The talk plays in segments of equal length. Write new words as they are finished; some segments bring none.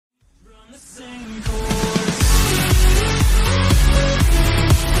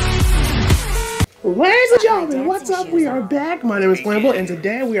Ladies and gentlemen, what's up? We are back. My name is Flammable, and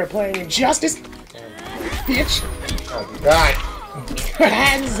today we are playing Injustice. Bitch. Oh my god.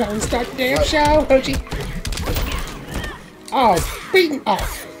 This is how we start the damn show, Hochi. Oh, beaten. Oh,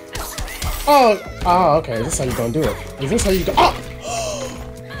 okay. Is this how you gonna do it? Is this how you go? Oh!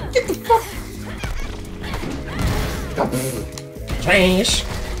 Get the fuck. Trash.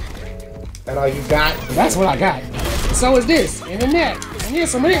 That all you got? That's what I got. So is this, and then that, and here's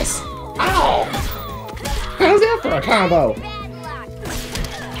some of this. Ow! How's that for a combo?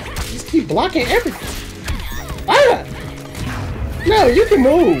 Just keep blocking everything. Ah! No, you can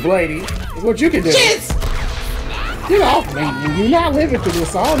move, lady. Is what you can do. Shit! Get off me. You're not living through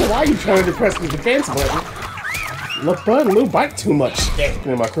this. I don't know why you're trying to press the defense button. Look, bud, Lou bite too much.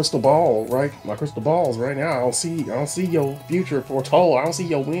 Yeah, my crystal ball, right? My crystal balls right now. I don't see your future foretold. I don't see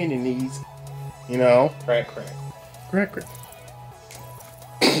your win in these. You know? Crack.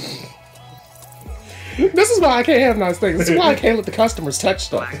 This is why I can't have nice things. This is why I can't let the customers touch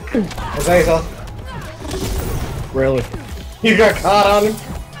stuff. I say so. Really? You got caught on him?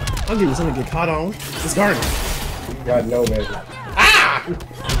 I'll give you something to get caught on. It's garden. You got no measure. Ah!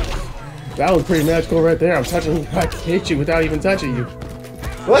 That was pretty magical right there. I can hit you without even touching you.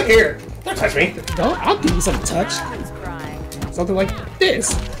 Look here. Don't touch me. No, I'll give you something to touch. Something like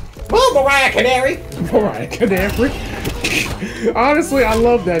this. Oh, Mariah Canary. Mariah Canary. Honestly, I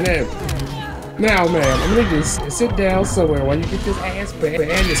love that name. Now, man, I'm gonna just sit down somewhere while you get this ass back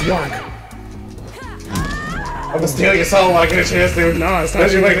and this work. I'm gonna steal your soul when I get a chance to. No, it's time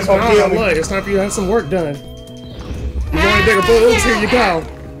for you to look, it's time for you to have some work done. You want bigger boobs? Here you go.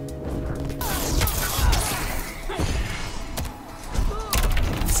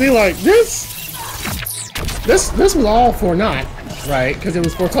 See, like this was all for naught, right? Because it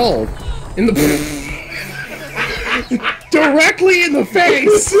was foretold in the directly in the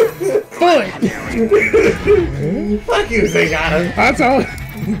face. But fuck you, Zingata. I told you,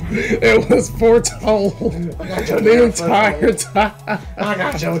 it was foretold the entire time. I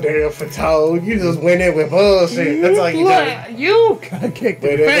got your damn foretold. You just went in with bullshit. That's all you did. You got kicked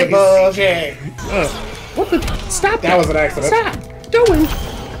in the face. Bullshit. What the? Stop that was an accident. Stop doing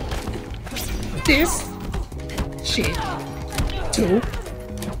this shit to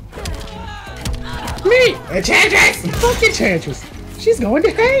me. Enchantress! Fuck Enchantress. She's going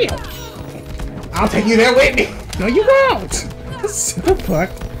to hell. I'll take you there with me. No, you won't. Sit the fuck.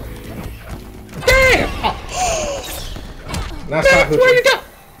 Damn! Now stop. Where you go?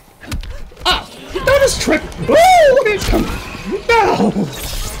 Don't just trip. Ooh, bitch, come. No.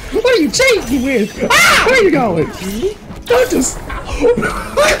 What are you chasing with? Ah! Where are you going? Don't just.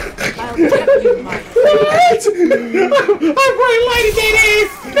 What? I'm bright lighted that ass.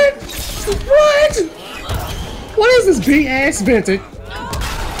 What? What is this big ass vented?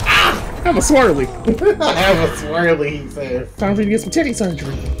 Ah! Have a swirly. Have a swirly, he says. Time for you to get some titty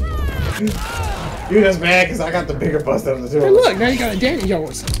surgery. You're just mad because I got the bigger bust out of the two. Hey, look, now you got a dent in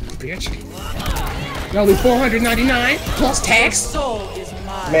yours, bitch. Only $499 plus tax.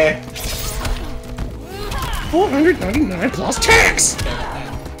 Man. $499 plus tax.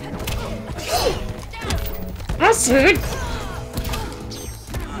 I said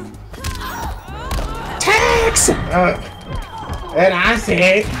tax. And I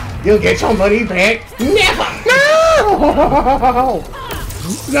said you'll get your money back. Never. No.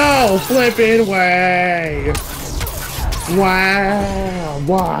 No flipping way. Wow.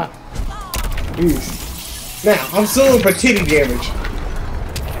 What? Now I'm suing for titty damage.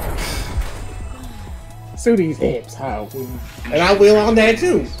 Sue these hips, how? And I will on that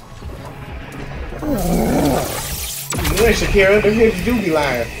too. Yeah, Shakira, them hips do be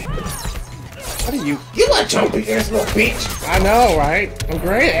lying. What are you? You a jumpy ass little bitch. I know, right? I'm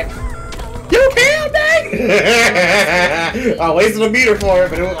great at. You killed me! I wasted a meter for it,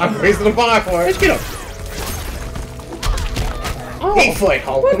 but I'm wasting a bar for it. Let's get him. Oh, 8 foot,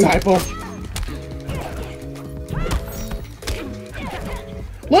 ho. what type of?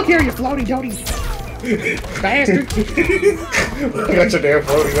 Look here, you floaty doty bastard! I got your damn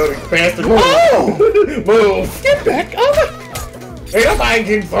floaty doty bastard. Oh! Move! Get back over! Ain't nobody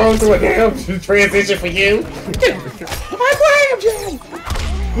getting thrown through a damn transition for you. Get over here! I grabbed you!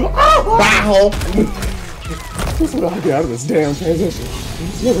 Oh! Bye, hole! This is what I get out of this damn transition.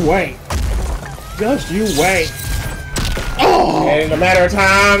 Just wait. Just you wait. Oh! And in a matter of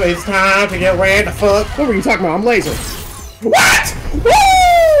time, it's time to get ran the fuck. What were you talking about? I'm laser. What?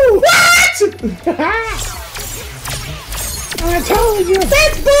 Woo! What? I told you!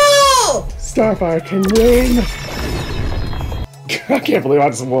 That's bull! Starfire can win! I can't believe I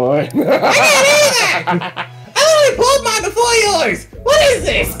just won. I only pulled mine before yours! What is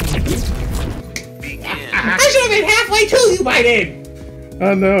this? I should have been halfway to you by then.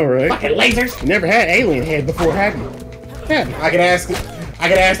 I know, right? Fucking lasers. You never had alien head before, have you? Have you? I could ask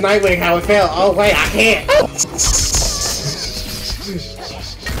Nightwing how it felt. Oh wait, I can't.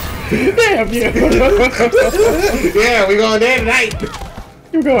 Damn you! Yeah, we going there tonight.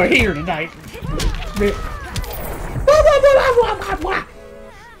 You're going here tonight.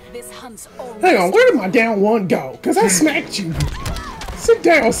 This hunt's over. Hang on, where did my down one go? Cause I smacked you. Sit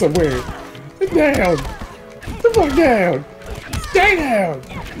down somewhere. Sit down. Sit the fuck down. Stay down.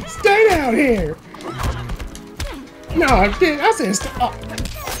 Stay down here. No, I said stop.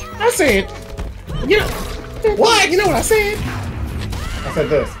 I said, you know what? You know what I said? I said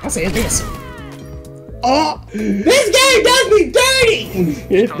this. I said this. Oh, This game does me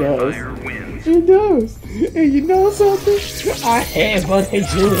dirty. it does. It does. And you know something? I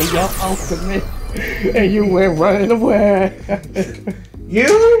headbutted you in your ultimate, and you went running away.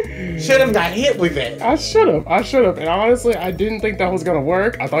 You should have got hit with it. I should have. And honestly, I didn't think that was gonna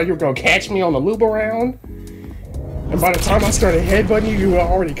work. I thought you were gonna catch me on the loop around. And by the time I started headbutting you, you had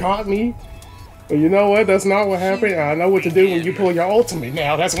already caught me. But you know what? That's not what happened. I know what to do when you pull your ultimate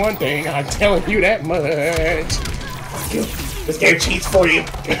now. That's one thing. I'm telling you that much. This game cheats for you.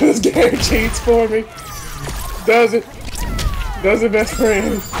 This game cheats for me. Does it? Does it, best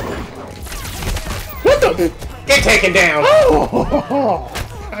friend? What the? Get taken down. Oh!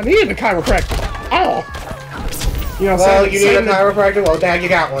 I needed a chiropractor. Oh! You know what I'm Well, saying? you need a chiropractor. Well, now you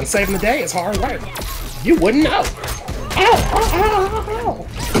got one. Saving the day is hard work. You wouldn't know. Ow!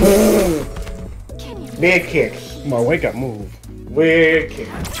 Big kick. My wake up move. Weird kick.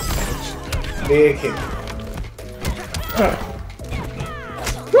 Big kick. Huh.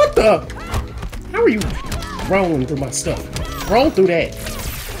 What the? How are you rolling through my stuff? Roll through that.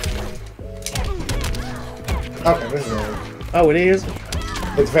 Okay, this is old. Oh, it is?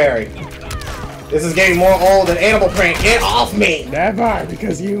 It's very. This is getting more old than Animal Print. Get off me! Never,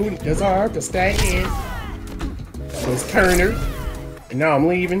 because you deserve to stay in. It's Turner. And now I'm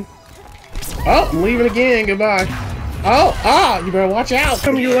leaving. Oh, I'm leaving again. Goodbye. Oh, you better watch out.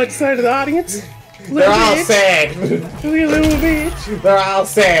 Some of you like to say to the audience. They're all sad. Little bitch. They're all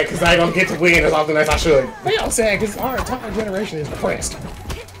sad because I don't get to win as often as I should. They all sad because our entire generation is depressed.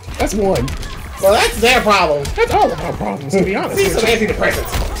 That's one. Well, that's their problem. That's all of our problems, to be honest. See some with you.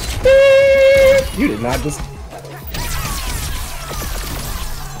 antidepressants. You did not just.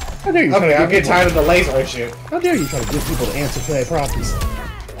 How dare you? Okay, I'll get tired of the laser and shit. How dare you try to get people to answer to their problems?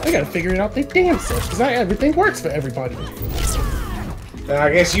 They gotta figure it out their damn self, because not everything works for everybody. Then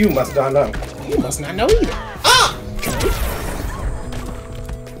I guess you must not know. You must not know either. Ah!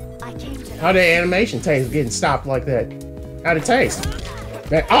 How did animation taste getting stopped like that? How'd it taste?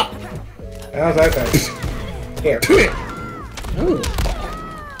 That How's that taste? Here. Ooh,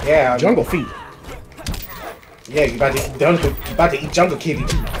 Yeah. jungle feet. Yeah, you about to eat jungle kitty.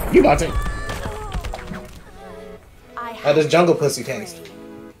 You about to? How does jungle pussy taste?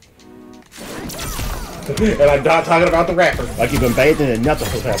 And I'm not talking about the rapper. Like you've been bathing in nothing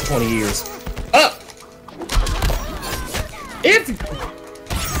for the past 20 years. Up!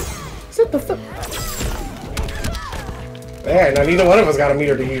 What the fuck? Yeah, now neither one of us got a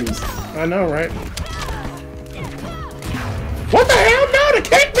meter to use. I know, right? What the hell? No, the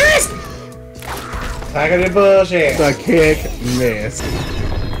kick missed! Tiger the bullshit. The kick missed.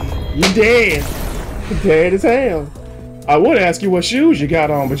 You dead. Dead as hell. I would ask you what shoes you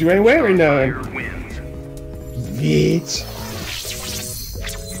got on, but you ain't wearing none. Bitch.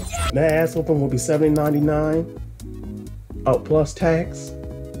 That ass whooping will be $70.99. Oh, plus tax.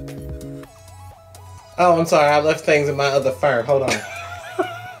 Oh, I'm sorry. I left things in my other fur. Hold on.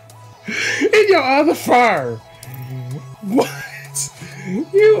 In your other fur. What?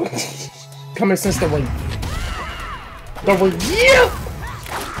 You coming since the week. Yeah.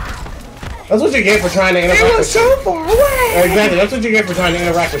 That's what you get for trying to interact It was with so far away. Exactly. That's what you get for trying to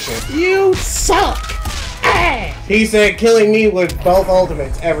interact with shit. You suck. Ass. He said killing me with both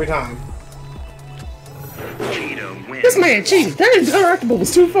ultimates every time. This man cheated. That interactable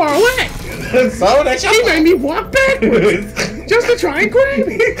was too far away. So that's He made me walk backwards just to try and grab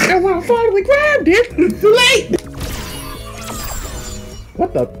it. And when I finally grabbed it, too late.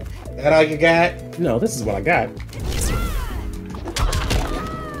 What the? That all you got? No, this is what I got.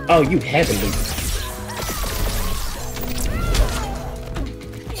 Oh, you heavenly.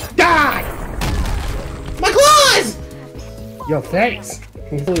 Die! My claws! Your face.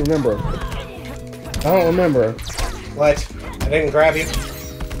 I fully remember. I don't remember. What? I didn't grab you.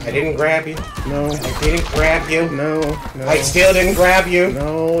 I didn't grab you. No. I didn't grab you. No. I still didn't grab you.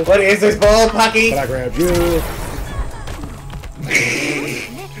 No. What is this bull, Pucky? But I grabbed you.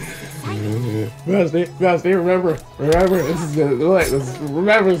 Bestie, remember, this is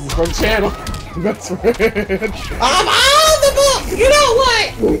remember, this is from channel. Best friend. I'm on the book! You know what?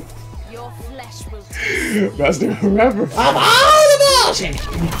 Your flesh will taste. Bestie, remember. I'm on the bullshit!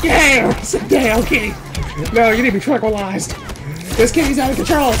 Yeah, sit down, kitty. No, you need to be tranquilized. This kitty's out of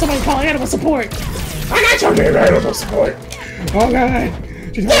control. Somebody call animal support. I got your damn animal support! Oh god.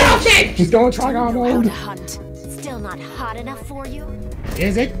 She's going Trigon How mode. to hunt. Still not hot enough for you?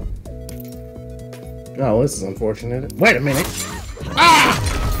 Is it? Oh, this is unfortunate. Wait a minute. Ah!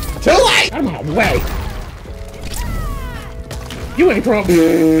 Too late! I'm out of the way. You ain't from.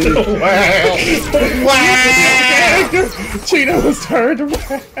 Wow! Cheetah was turned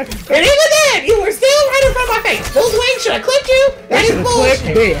around. And even then, you were still right in front of my face. Those wings should have clipped you. That is bullshit.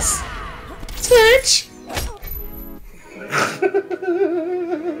 Click this. Switch.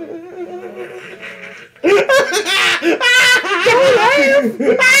 Don't laugh.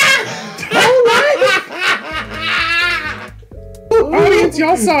 Don't laugh. Audience,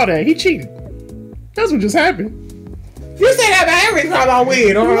 y'all saw that. He cheated. That's what just happened. You say that about every time I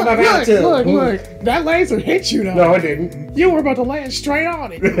win, or I'm about to. Look. That laser hit you, though. No, it didn't. You were about to land straight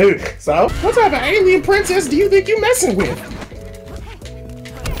on it. So? What type of alien princess do you think you messing with?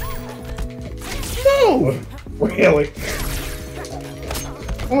 No! Really?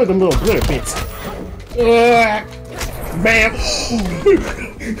 Only them little glitter bits. Bam!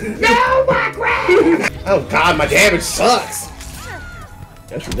 No, my crap! Oh god, my damage sucks.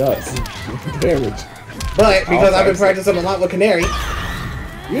 Yes, it does. Damage. But because I've been practicing a lot with Canary,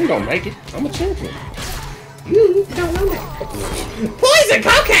 You ain't gonna make it. I'm a champion. you don't know that. Poison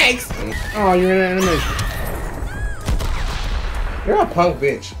cupcakes! Oh, you're in animation. You're a punk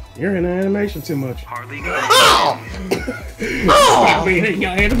bitch. You're in animation too much. Oh! Stop being in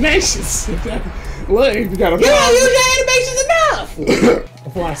your animations. Look, you gotta You don't use your animations enough!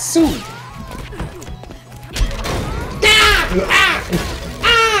 before I sue you.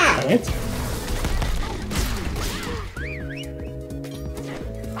 Ah! Ant.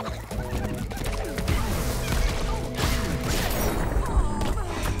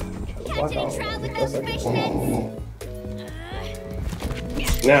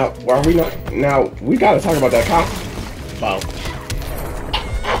 Now, are we not? Now we gotta talk about that combo.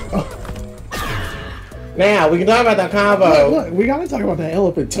 Now, we can talk about that combo. Look, we gotta talk about that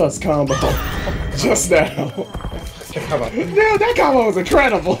elephant tusk combo. Just now. Come on. Now that combo was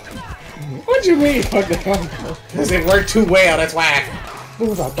incredible. What you mean, fuck the combo? Because it worked too well, that's why. What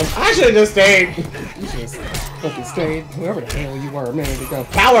was I thinking? I should have just stayed. You just fucking stayed whoever the hell you were a minute ago.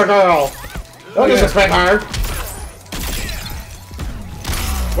 Power girl! Don't disrespect her.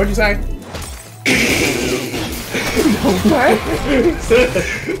 What'd you say? Okay.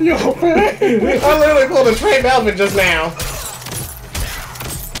 You okay? I literally pulled a Trey Melvin just now.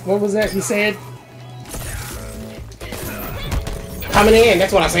 What was that you said? Coming in,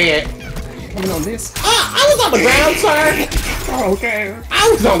 that's what I said. Coming on this? I was on the ground, sir. Oh, okay. I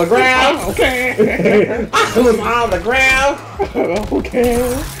was on the ground. Oh, okay. I was on the ground. Okay.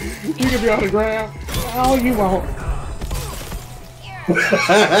 You can be on the ground. Oh, you won't.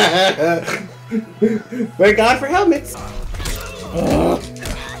 Thank God for helmets.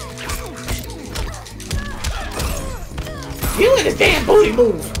 You and this damn booty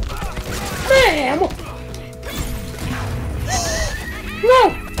move. Ma'am! No!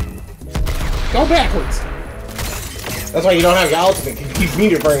 Go backwards. That's why you don't have your ultimate. You keep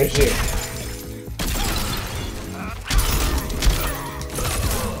meter burning shit.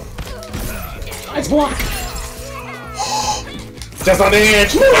 Nice block. Just on the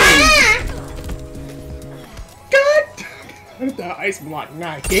edge. God! The ice block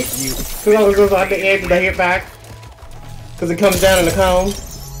not hit you. Because I was just on the edge and I hit back. Because it comes down in the cone.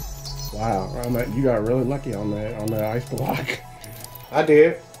 Wow, you got really lucky on that ice block. I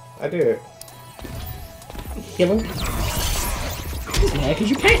did. Kill him? Yeah, because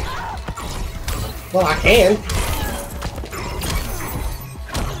you can't. Well, I can.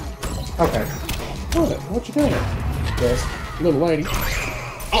 Okay. What you doing? Yes. Little lady.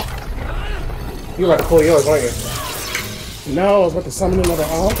 You were about to pull yours, weren't you? No, I was about to summon another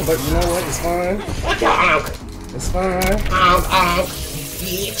Ankh, but you know what? It's fine. What's your Ankh? It's fine. Ankh,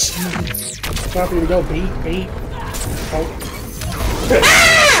 bitch. It's time for you to go beat. Oh.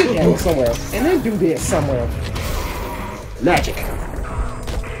 Yeah, somewhere else. And then do this somewhere else. Magic.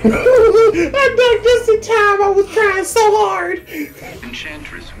 I ducked just in time. I was trying so hard.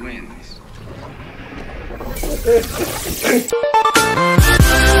 Enchantress wins.